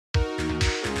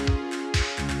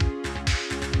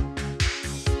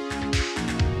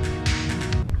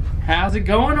How's it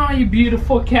going, all you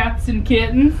beautiful cats and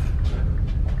kittens?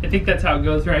 I think that's how it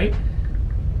goes, right?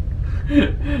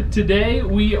 Today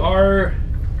we are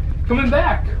coming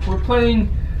back. We're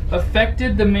playing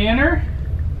Affected the Manor.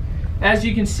 As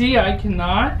you can see, I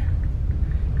cannot.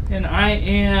 And I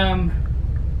am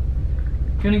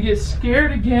gonna get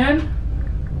scared again.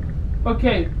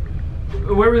 Okay,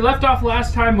 where we left off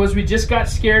last time was we just got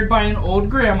scared by an old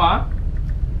grandma.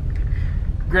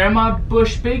 Grandma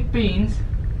Bush Baked Beans.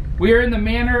 We are in the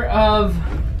manor of,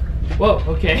 whoa,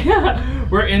 okay.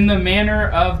 We're in the manor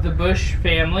of the Bush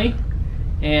family,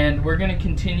 and we're gonna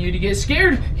continue to get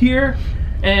scared here.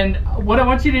 And what I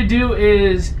want you to do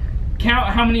is count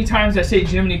how many times I say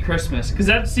Jiminy Christmas, because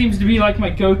that seems to be like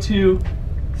my go-to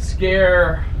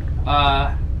scare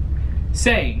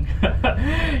saying.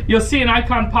 You'll see an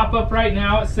icon pop up right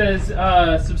now. It says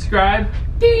subscribe.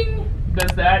 Ding!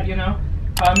 Does that, you know.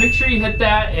 Make sure you hit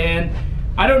that, and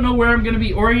I don't know where I'm going to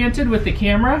be oriented with the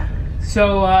camera,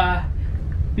 so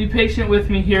be patient with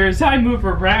me here as I move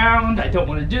around. I don't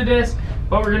want to do this,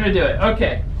 but we're going to do it.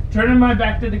 Okay, turning my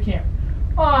back to the camera.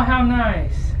 Oh, how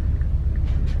nice.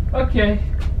 Okay.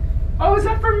 Oh, is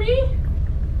that for me?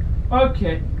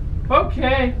 Okay.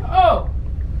 Okay. Oh,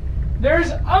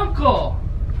 there's Uncle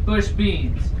Bush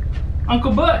Beans.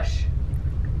 Uncle Bush.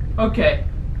 Okay.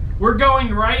 We're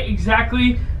going right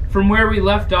exactly from where we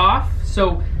left off.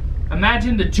 So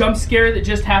imagine the jump scare that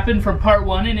just happened from part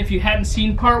 1. And if you hadn't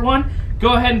seen part 1,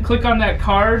 go ahead and click on that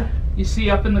card you see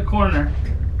up in the corner.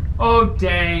 Oh,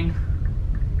 dang.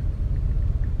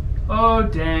 Oh,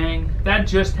 dang. That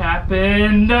just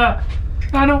happened. I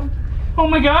don't... Oh,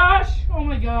 my gosh. Oh,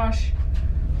 my gosh.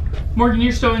 Morgan,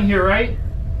 you're still in here, right?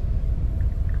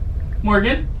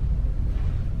 Morgan?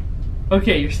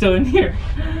 Okay, you're still in here.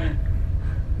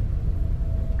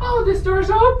 Oh, this door's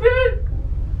open.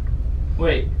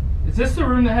 Wait, is this the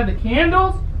room that had the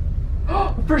candles?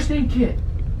 Oh, a first aid kit.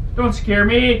 Don't scare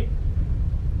me.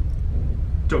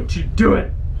 Don't you do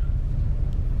it.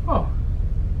 Oh.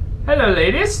 Hello,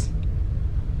 ladies.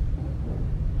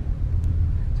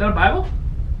 Is that a Bible?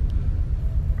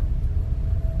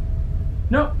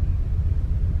 No.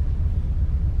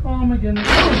 Oh my goodness.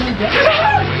 Oh my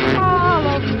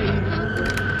God.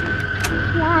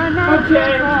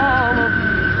 Okay.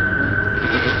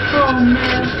 Oh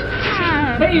man.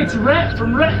 Hey, it's Rhett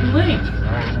from Rhett and Link.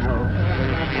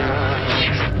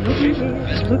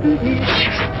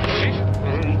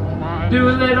 Do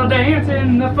a little dance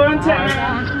in the fun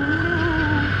time.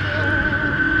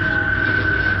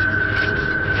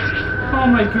 Oh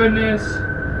my goodness.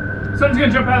 Something's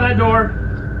gonna jump out of that door.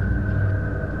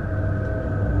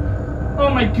 Oh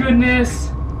my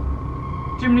goodness.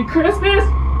 Jiminy Christmas?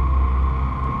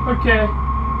 Okay.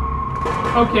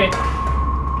 Okay.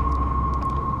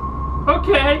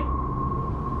 Okay.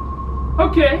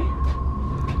 Okay.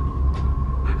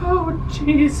 Oh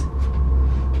jeez.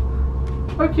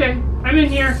 Okay, I'm in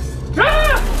here.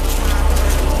 Ah!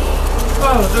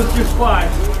 Oh, those just fly.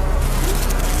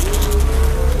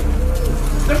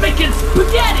 They're making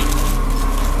spaghetti!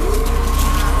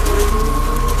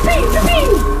 Ping,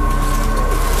 ping!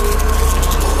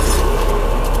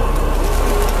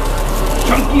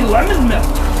 Chunky lemon milk.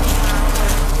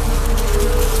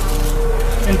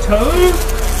 And toes?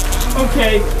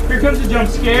 Okay, here comes a jump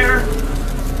scare.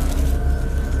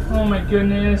 Oh my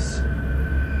goodness.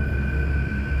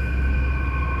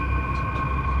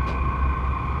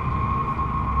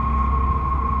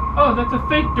 Oh, that's a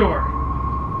fake door.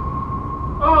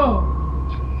 Oh.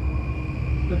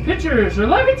 The pictures are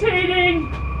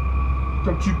levitating.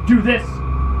 Don't you do this.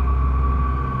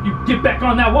 You get back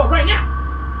on that wall right now.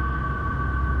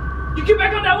 You get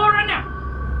back on that wall right now.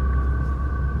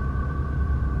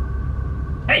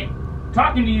 Hey,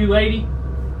 talking to you, lady.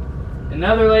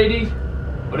 Another lady.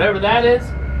 Whatever that is.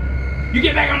 You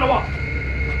get back on the wall.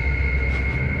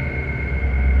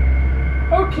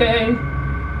 Okay.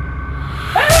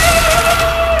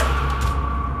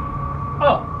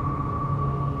 Oh.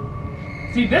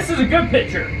 See, this is a good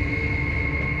picture.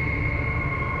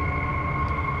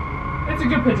 It's a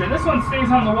good picture. This one stays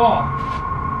on the wall.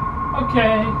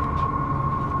 Okay.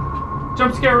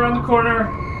 Jump scare around the corner.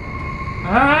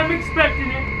 I'm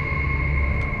expecting it.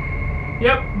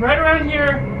 Yep, right around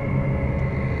here.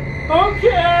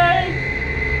 Okay.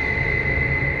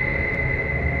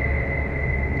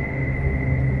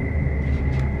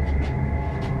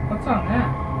 What's on that?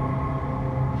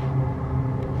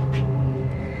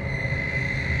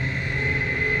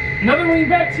 Another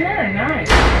wingback chair,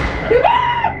 nice.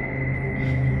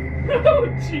 Oh,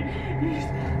 jeez.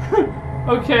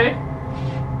 Okay.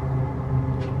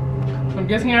 I'm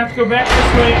guessing I have to go back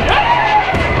this way. Ah!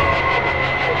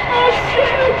 Oh,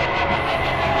 shit!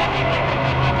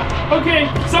 Okay,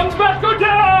 something's about to go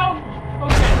down.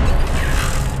 Okay.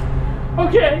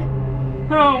 Okay.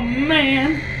 Oh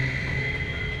man.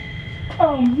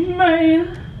 Oh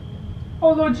man.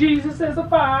 Although Jesus is a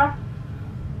fire.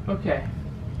 Okay.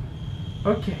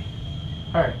 Okay.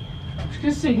 Alright. I'm just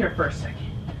gonna sit here for a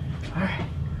second. Alright.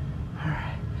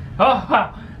 Alright. Oh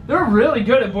wow. They're really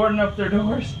good at boarding up their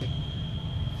doors.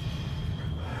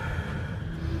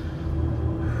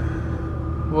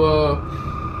 Whoa.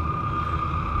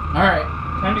 Alright.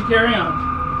 Time to carry on.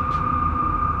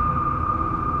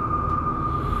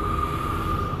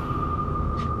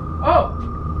 Oh.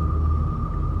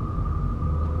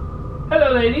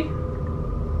 Hello, lady.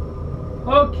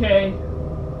 Okay.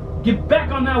 Get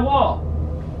back on that wall.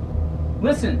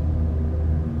 Listen.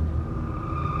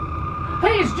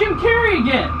 Hey, it's Jim Carrey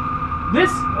again.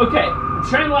 Okay,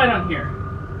 shine light on here.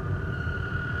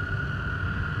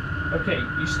 Okay,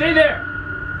 you stay there.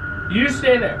 You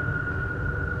stay there.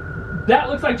 That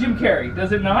looks like Jim Carrey,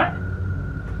 does it not?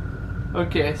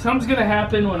 Okay, something's gonna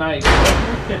happen when I go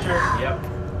through the picture. Yep.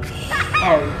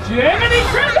 Oh, Jiminy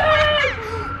Cricket!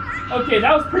 Okay,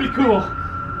 that was pretty cool.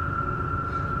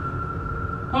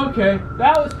 Okay,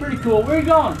 that was pretty cool. Where are you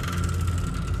going?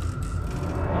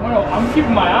 I don't know. I'm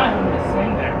keeping my eye on this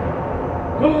thing there.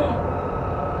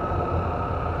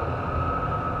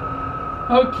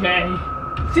 Okay.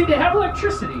 See, they have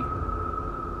electricity.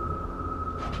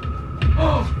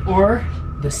 Or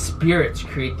the spirits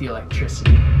create the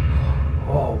electricity.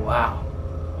 Oh, wow.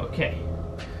 Okay.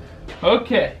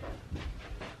 Okay.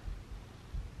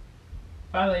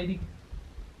 Bye, lady.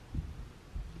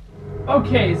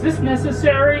 Okay, is this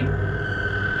necessary?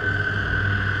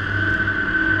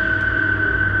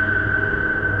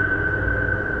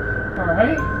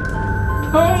 Alright.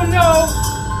 Oh no!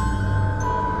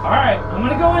 Alright, I'm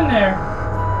gonna go in there.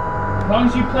 As long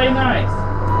as you play nice.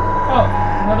 Oh,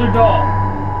 another doll.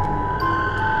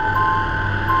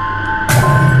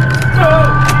 Oh,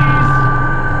 jeez.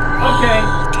 Okay.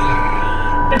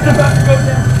 It's about to go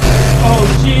down. Oh,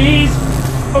 jeez.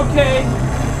 Okay.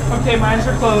 Okay, my eyes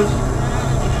are closed.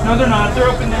 No, they're not. They're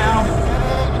open now.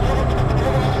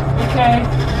 Okay.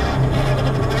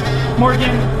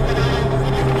 Morgan.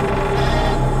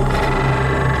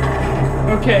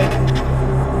 Okay.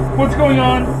 What's going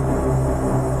on?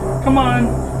 Come on.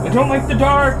 I don't like the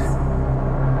dark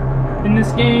in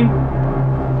this game.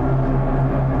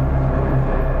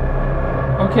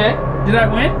 Okay. Did I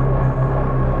win?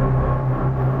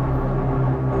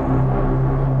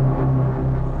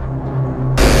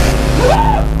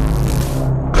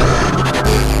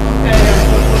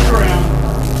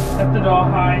 The doll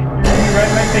high. You're gonna be right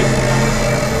in my face.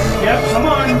 Yep, come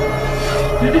on.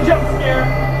 Do the jump scare.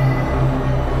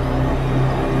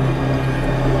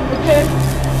 Okay.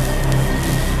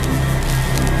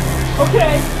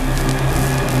 Okay.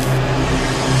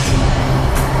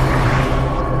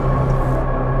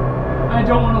 I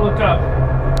don't want to look up.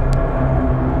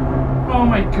 Oh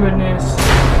my goodness.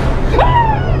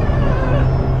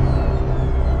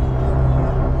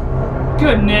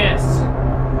 Goodness.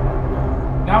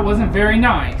 That wasn't very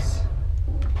nice.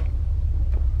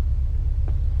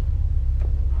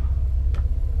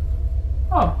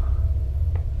 Oh.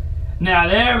 Now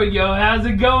there we go. How's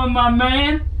it going, my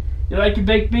man? You like your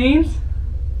baked beans?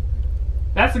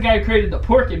 That's the guy who created the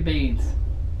pork and beans.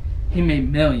 He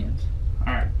made millions.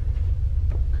 Alright.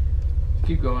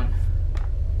 Keep going.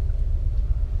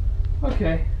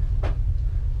 Okay.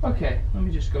 Okay, let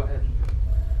me just go ahead and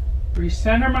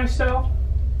recenter myself.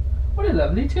 What a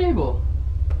lovely table.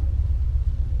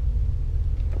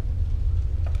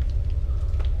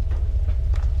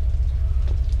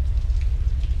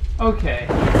 Okay.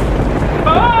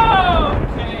 Oh,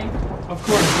 okay. Of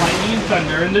course, lightning and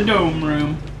thunder in the dome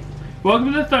room.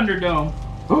 Welcome to the Thunderdome.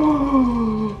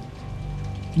 Oh,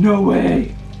 no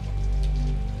way.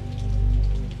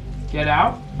 Get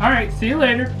out. All right, see you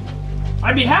later.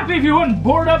 I'd be happy if you wouldn't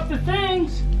board up the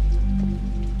things.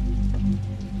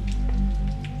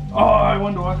 Oh, I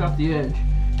wanted to walk off the edge.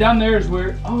 Down there is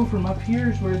where, oh, from up here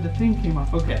is where the thing came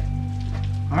off. Okay.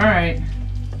 All right.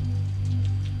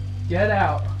 Get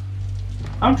out.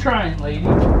 I'm trying, lady.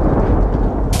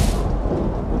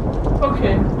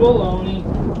 Okay, baloney.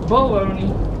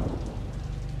 Baloney.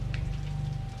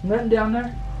 Nothing down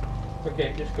there?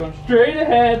 Okay, just going straight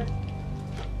ahead.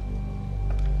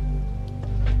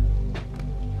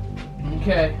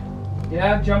 Okay.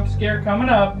 Yeah, jump scare coming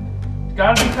up. It's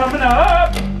gotta be coming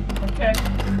up. Okay.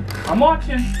 I'm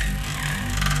watching.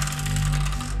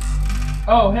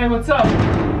 Oh, hey, what's up?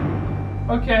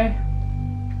 Okay.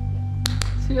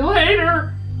 See you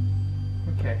later.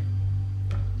 Okay.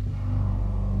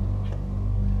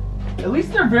 At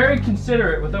least they're very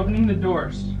considerate with opening the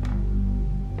doors.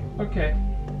 Okay.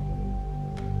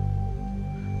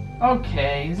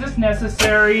 Okay, is this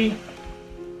necessary?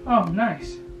 Oh,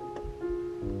 nice.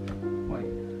 Wait.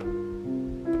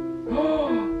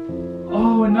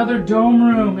 Oh, another dome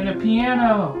room and a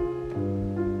piano.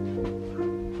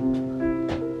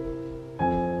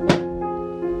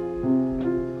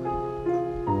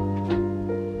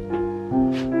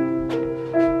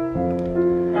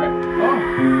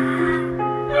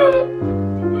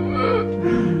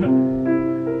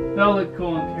 That'll look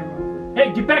cool on camera.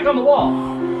 Hey, get back on the wall!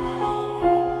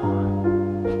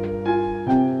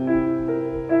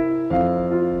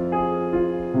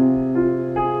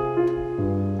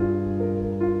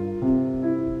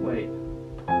 Wait.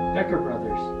 Decker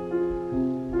Brothers.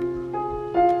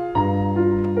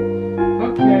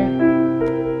 Okay.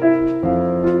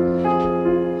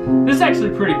 This is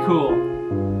actually pretty cool.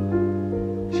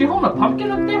 Is she holding a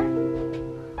pumpkin up there?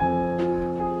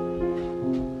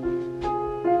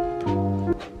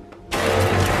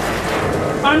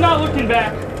 I'm not looking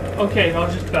back. Okay, I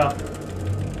just fell.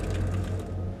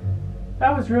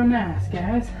 That was real nice,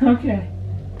 guys. Okay.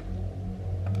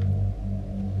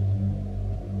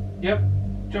 Yep.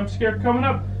 Jump scare coming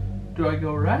up. Do I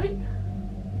go right?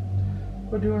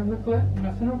 Or do I look left?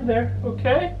 Nothing over there.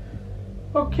 Okay.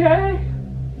 Okay.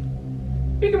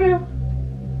 Peekaboo.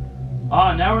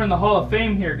 Ah, now we're in the Hall of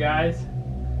Fame here, guys.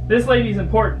 This lady's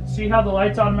important. See how the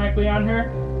light's automatically on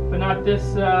her, but not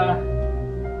this,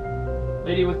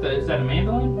 lady with the, is that a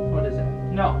mandolin? What is it?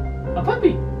 No. A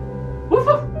puppy! Woof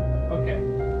woof! Okay.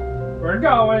 We're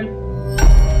going.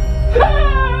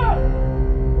 Ah!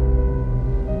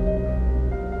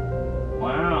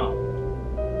 Wow.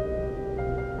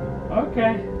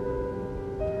 Okay.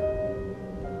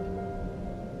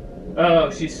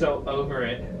 Oh, she's so over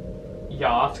it.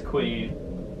 Yas queen.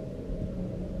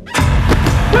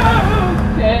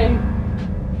 Okay.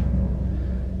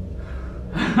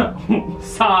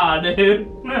 Saw, dude.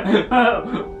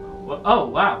 Oh,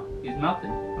 wow. He's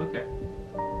melting. Okay.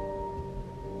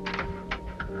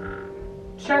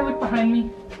 Should I look behind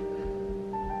me?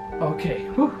 Okay.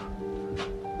 Whew.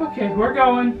 Okay, we're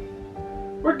going.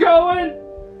 We're going.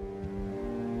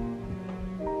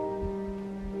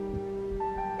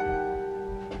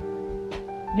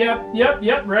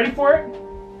 Yep. Ready for it?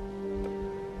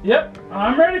 Yep,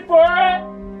 I'm ready for it.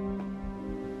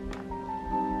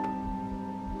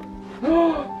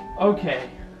 Okay.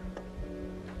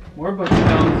 More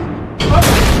bookshelves. Oh.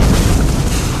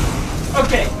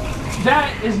 Okay,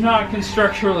 that is not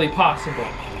constructurally possible.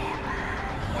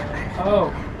 Oh.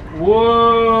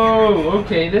 Whoa.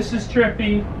 Okay, this is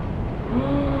trippy.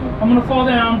 I'm gonna fall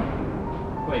down.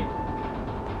 Wait.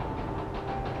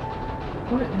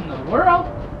 What in the world?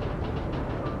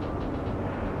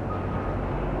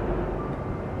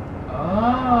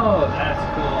 Oh, that's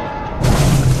cool.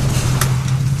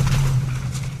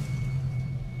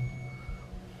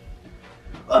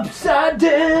 Upside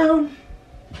down.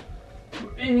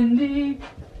 We're in the...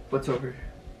 What's over? Did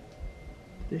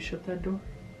they shut that door?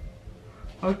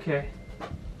 Okay.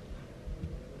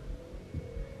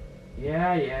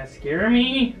 Yeah, scare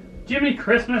me. Jiminy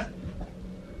Christmas.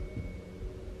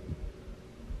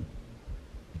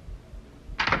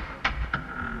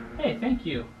 Hey, thank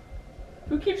you.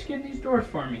 Who keeps getting these doors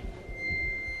for me?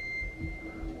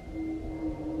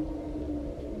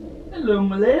 Hello,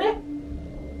 my lady.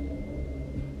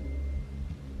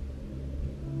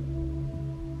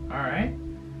 Alright.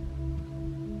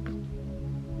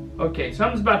 Okay,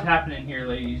 something's about to happen in here,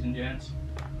 ladies and gents.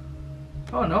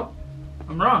 Oh, no.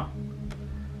 I'm wrong.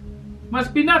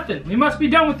 Must be nothing. We must be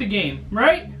done with the game,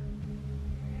 right?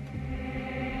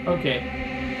 Okay.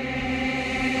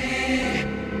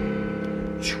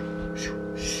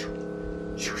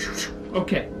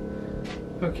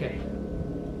 Okay.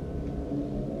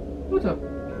 What's up?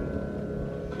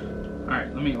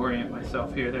 Alright, let me orient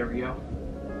myself here. There we go.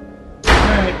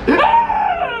 Alright.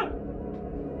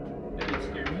 That didn't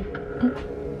scare me.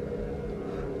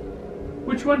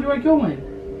 Which one do I go in?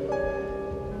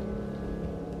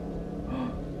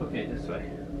 Okay, this way.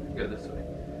 Go this way.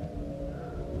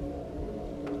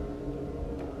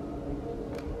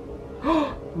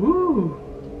 Ooh.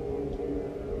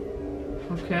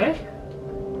 Okay.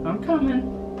 I'm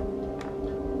coming.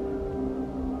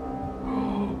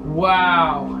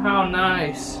 Wow, how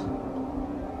nice.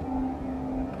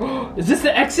 Is this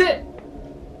the exit?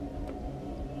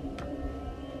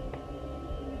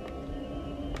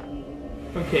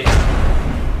 Okay.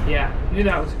 Yeah, knew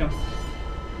that was coming.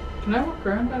 Can I walk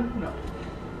around? No.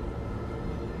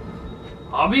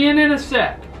 I'll be in a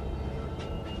sec.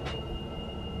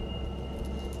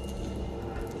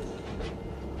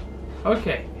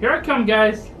 Okay, here I come,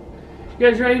 guys. You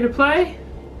guys ready to play?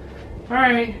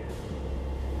 Alright.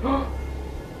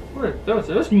 What are those?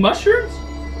 Are those mushrooms?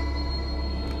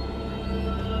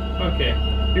 Okay,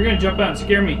 you're gonna jump out and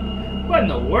scare me. What in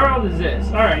the world is this?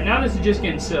 Alright, now this is just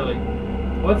getting silly.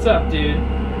 What's up, dude?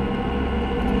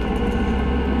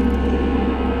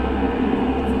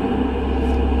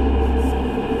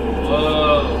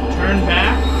 Whoa, turn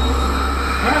back?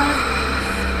 Alright.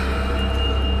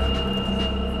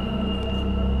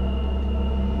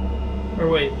 Or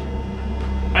wait,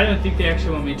 I don't think they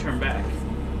actually want me to turn back.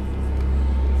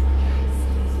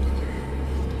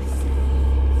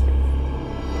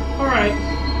 Alright,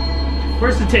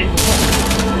 where's the table?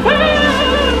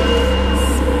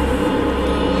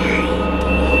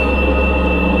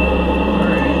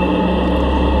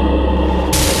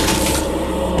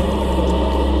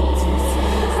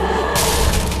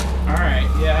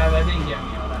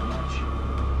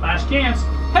 Last chance.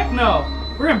 Heck no.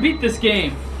 We're gonna beat this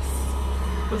game.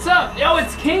 What's up? Yo,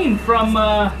 it's Kane from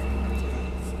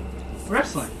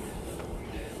wrestling.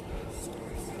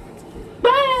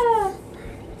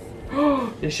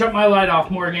 They shut my light off,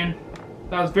 Morgan.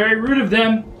 That was very rude of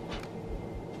them.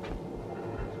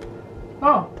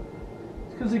 Oh,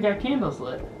 it's because they got candles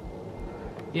lit.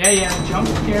 Yeah, jump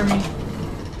scare me.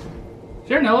 Is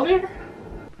there an elevator?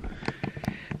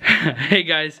 Hey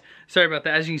guys, sorry about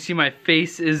that. As you can see, my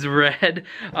face is red.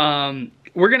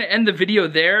 We're gonna end the video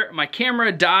there. My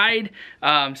camera died,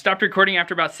 stopped recording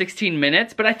after about 16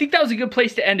 minutes, but I think that was a good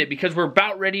place to end it because we're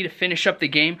about ready to finish up the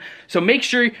game. So make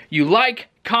sure you like,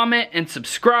 comment, and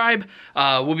subscribe.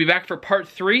 We'll be back for part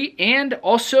 3, and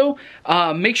also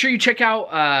make sure you check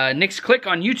out Nick's Clique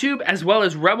on YouTube, as well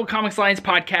as Rebel Comics Alliance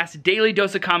Podcast, Daily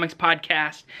Dose of Comics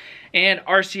Podcast, and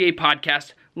RCA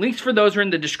Podcast. Links for those are in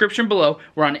the description below.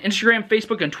 We're on Instagram,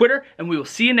 Facebook, and Twitter, and we will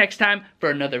see you next time for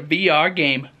another VR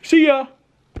game. See ya!